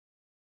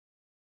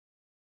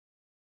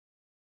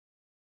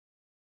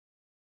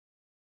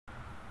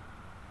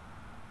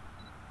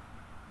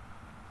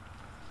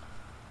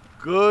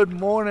Good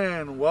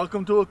morning.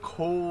 Welcome to a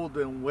cold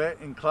and wet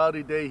and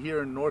cloudy day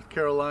here in North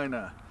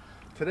Carolina.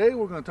 Today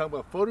we're going to talk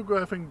about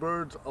photographing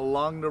birds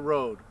along the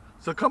road.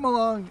 So come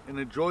along and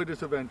enjoy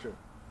this adventure.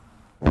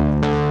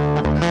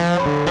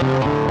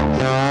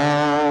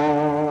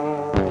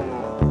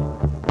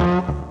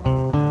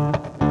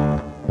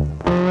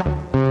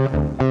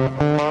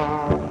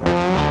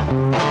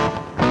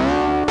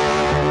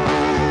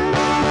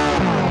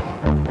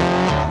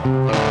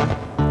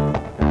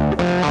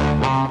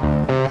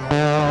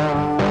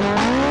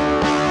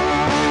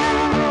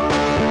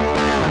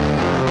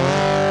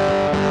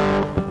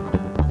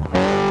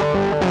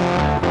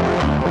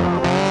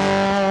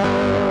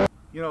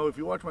 If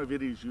you watch my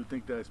videos, you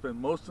think that I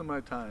spend most of my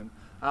time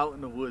out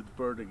in the woods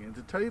birding. And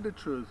to tell you the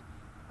truth,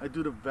 I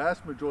do the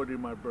vast majority of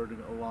my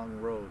birding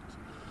along roads.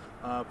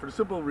 For the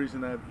simple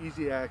reason I have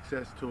easy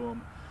access to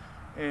them.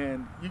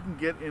 And you can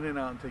get in and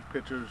out and take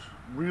pictures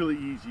really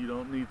easy. You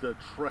don't need to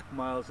trek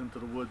miles into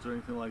the woods or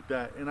anything like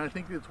that. And I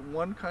think it's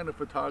one kind of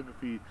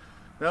photography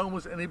that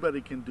almost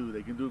anybody can do.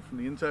 They can do it from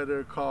the inside of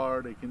their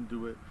car. They can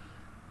do it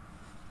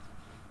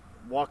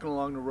walking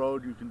along the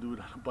road. You can do it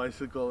on a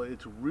bicycle.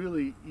 It's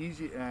really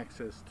easy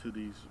access to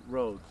these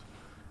roads,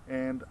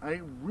 and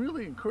I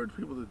really encourage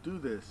people to do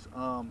this.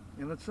 And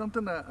it's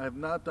something that I've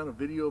not done a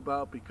video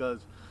about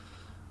because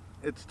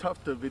it's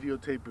tough to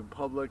videotape in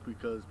public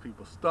because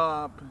people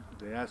stop,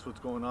 they ask what's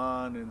going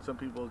on, and some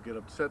people get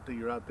upset that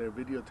you're out there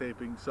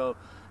videotaping. So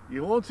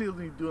you won't see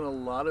me doing a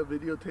lot of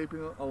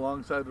videotaping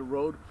alongside the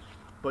road,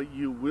 but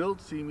you will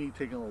see me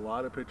taking a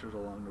lot of pictures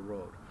along the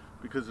road,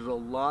 because there's a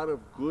lot of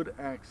good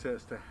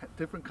access to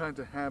different kinds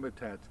of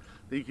habitats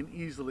that you can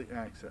easily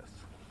access.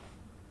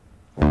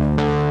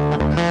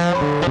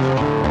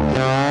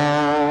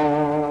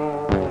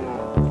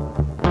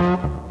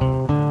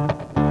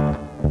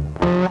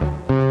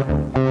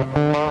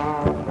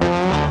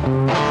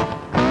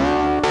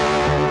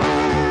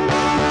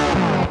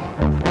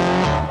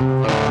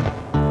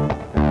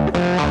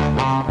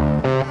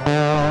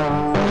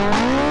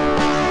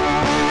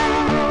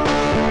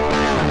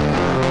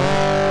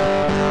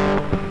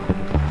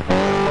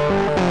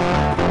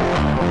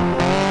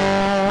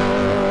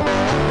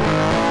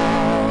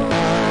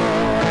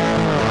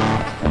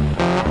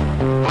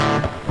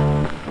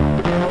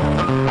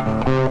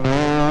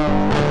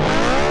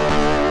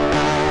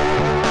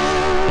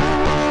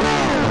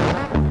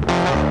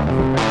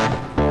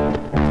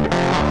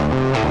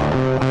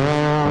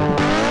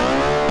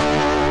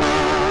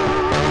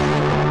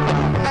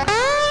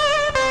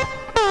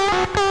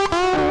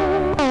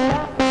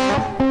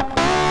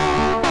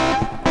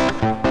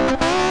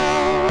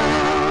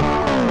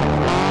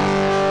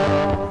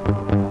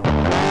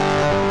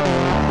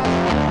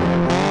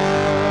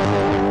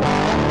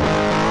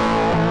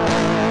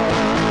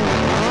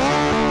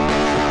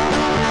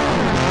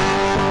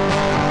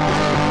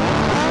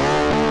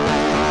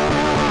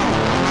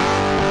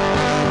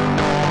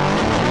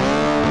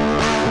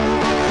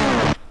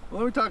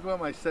 Let me talk about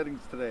my settings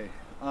today.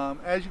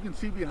 As you can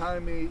see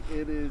behind me,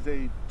 it is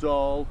a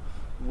dull,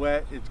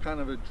 wet, it's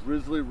kind of a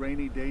drizzly,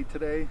 rainy day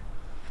today.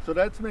 So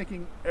that's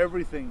making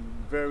everything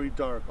very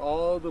dark.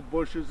 All the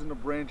bushes and the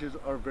branches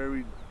are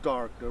very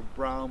dark. They're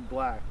brown,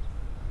 black.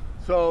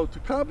 So to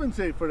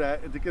compensate for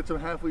that and to get some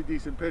halfway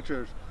decent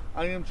pictures,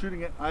 I am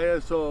shooting at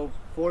ISO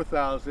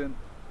 4000.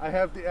 I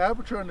have the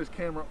aperture on this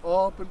camera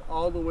up and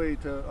all the way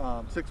to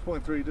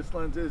 6.3. This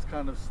lens is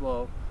kind of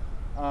slow.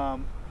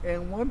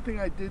 And one thing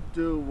I did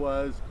do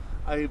was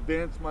I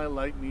advanced my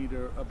light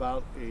meter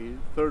about a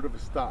third of a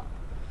stop.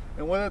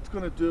 And what that's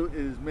going to do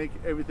is make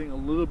everything a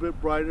little bit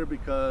brighter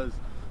because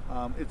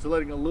it's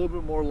letting a little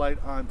bit more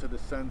light onto the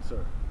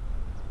sensor.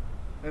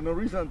 And the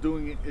reason I'm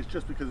doing it is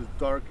just because it's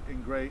dark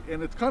and gray.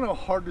 And it's kind of a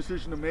hard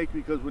decision to make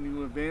because when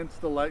you advance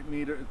the light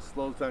meter, it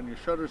slows down your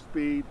shutter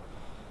speed.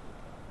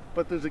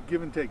 But there's a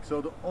give and take. So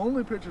the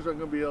only pictures I'm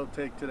going to be able to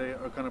take today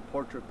are kind of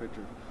portrait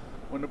pictures.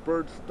 When the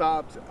bird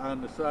stops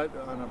on the side,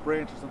 on a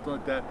branch or something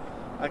like that,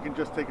 I can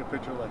just take a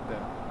picture like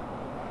that.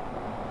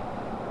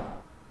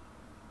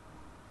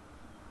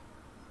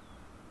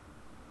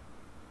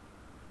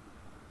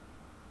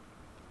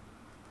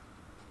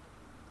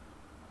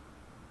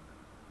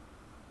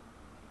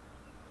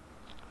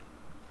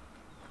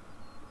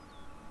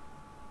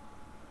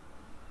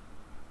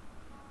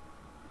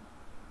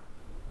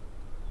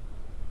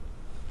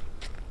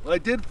 Well, I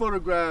did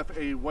photograph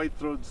a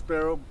white-throated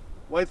sparrow.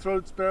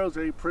 White-throated sparrows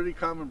are a pretty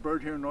common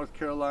bird here in North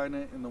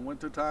Carolina in the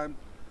wintertime.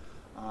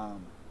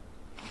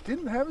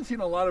 Haven't seen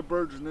a lot of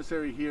birds in this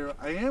area here.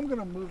 I am going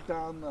to move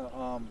down the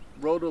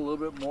road a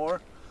little bit more.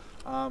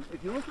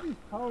 If you look at these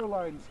power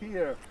lines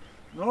here,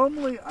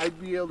 normally I'd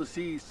be able to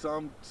see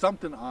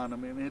something on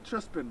them, and it's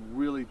just been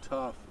really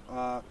tough.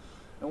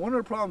 And one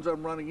of the problems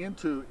I'm running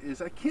into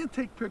is I can't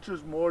take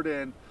pictures more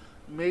than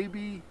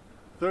maybe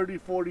 30,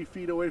 40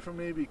 feet away from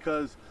me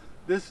because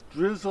this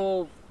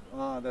drizzle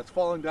that's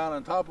falling down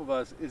on top of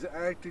us is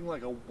acting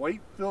like a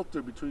white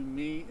filter between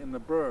me and the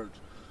birds.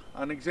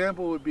 An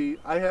example would be,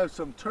 I have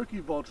some turkey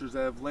vultures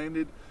that have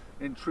landed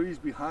in trees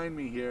behind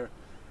me here,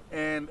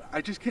 and I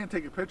just can't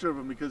take a picture of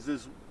them because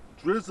this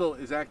drizzle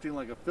is acting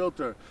like a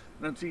filter,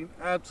 and I'm seeing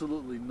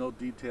absolutely no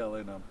detail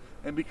in them.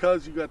 And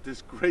because you got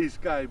this gray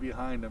sky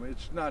behind them,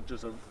 it's not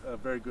just a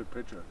very good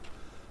picture.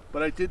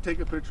 But I did take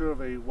a picture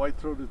of a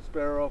white-throated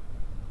sparrow.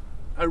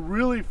 I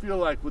really feel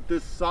like with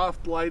this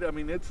soft light, I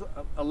mean, it's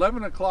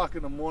 11 o'clock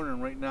in the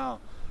morning right now,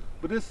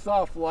 but this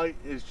soft light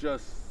is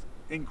just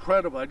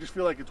incredible. I just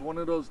feel like it's one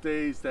of those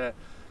days that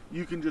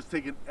you can just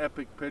take an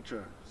epic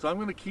picture. So I'm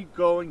going to keep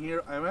going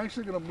here. I'm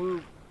actually going to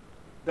move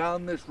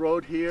down this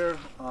road here.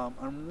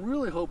 I'm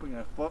really hoping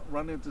I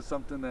run into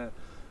something that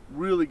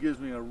really gives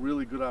me a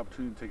really good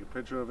opportunity to take a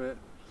picture of it.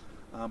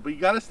 But you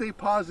got to stay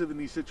positive in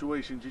these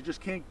situations. You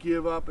just can't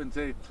give up and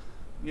say,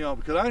 you know,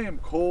 because I am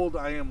cold,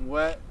 I am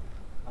wet.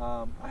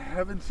 I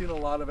haven't seen a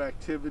lot of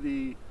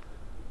activity,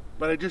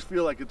 but I just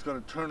feel like it's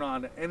going to turn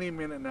on any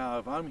minute now.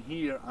 If I'm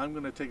here, I'm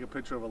going to take a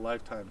picture of a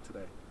lifetime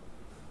today.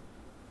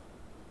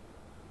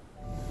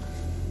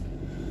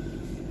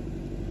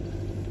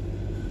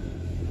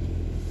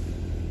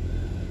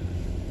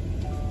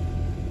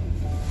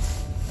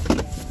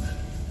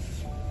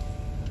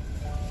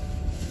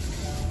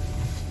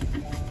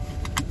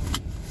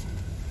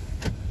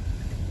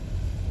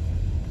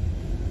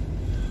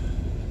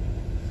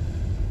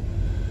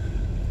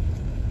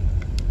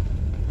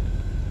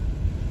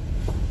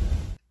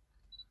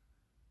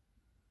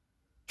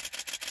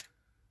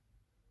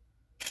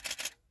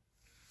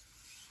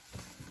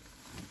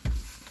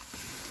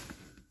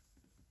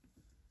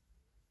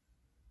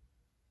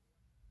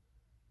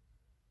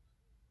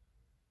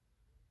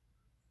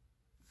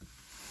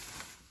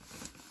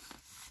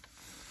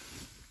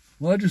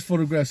 Well, I just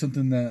photographed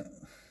something that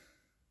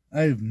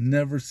I have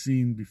never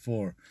seen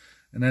before,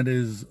 and that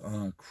is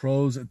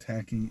crows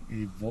attacking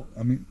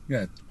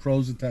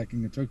crows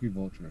attacking a turkey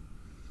vulture.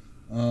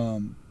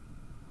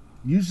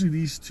 Usually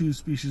these two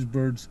species of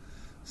birds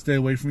stay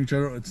away from each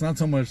other. It's not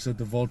so much that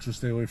the vultures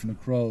stay away from the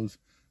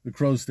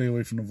crows stay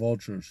away from the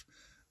vultures.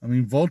 I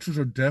mean, vultures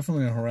are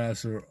definitely a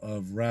harasser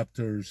of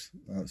raptors,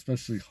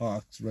 especially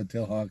hawks,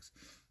 red-tailed hawks,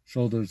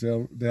 shoulders.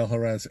 They'll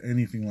harass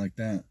anything like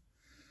that.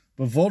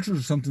 But vultures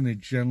are something they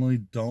generally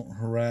don't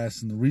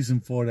harass, and the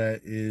reason for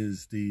that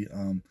is the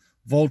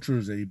vulture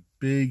is a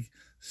big,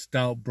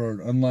 stout bird.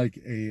 Unlike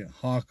a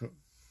hawk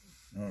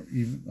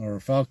or a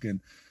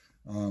falcon,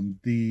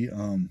 the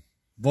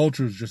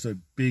vulture is just a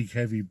big,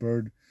 heavy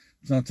bird.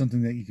 It's not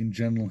something that you can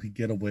generally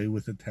get away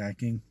with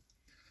attacking.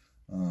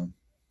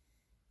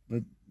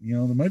 But, you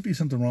know, there might be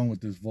something wrong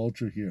with this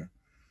vulture here.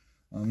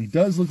 He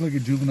does look like a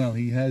juvenile.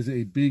 He has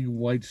a big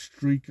white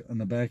streak on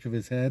the back of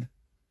his head.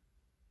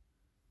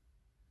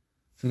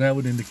 So that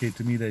would indicate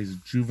to me that he's a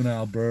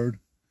juvenile bird.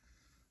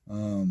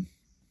 And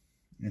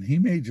he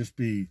may just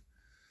be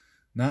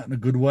not in a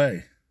good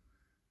way.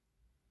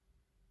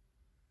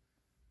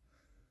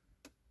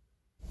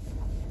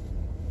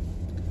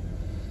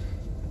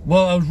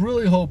 Well, I was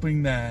really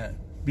hoping that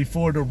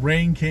before the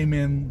rain came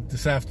in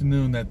this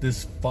afternoon that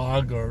this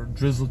fog or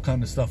drizzle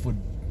kind of stuff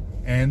would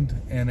end,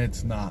 and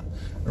it's not.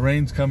 The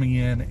rain's coming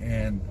in,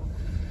 and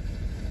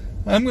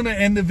I'm going to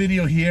end the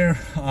video here.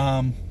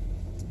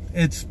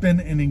 It's been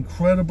an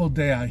incredible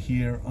day out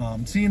here.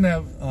 Seeing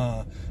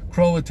that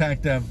crow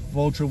attack that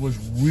vulture was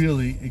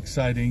really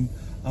exciting.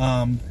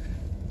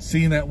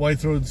 Seeing that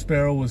white-throated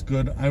sparrow was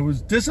good. I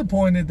was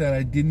disappointed that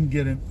I didn't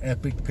get an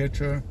epic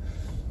picture,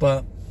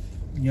 but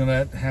you know,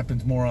 that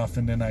happens more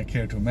often than I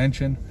care to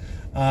mention.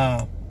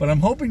 But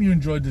I'm hoping you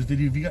enjoyed this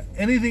video. If you got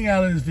anything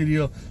out of this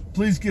video,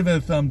 please give it a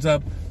thumbs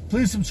up.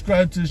 Please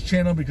subscribe to this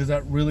channel because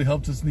that really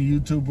helps us in the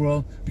YouTube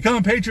world. Become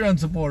a Patreon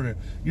supporter.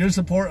 Your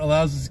support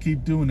allows us to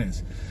keep doing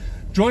this.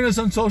 Join us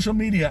on social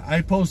media.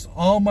 I post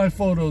all my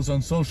photos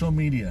on social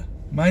media.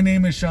 My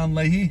name is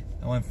Leahy.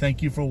 I want to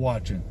thank you for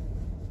watching.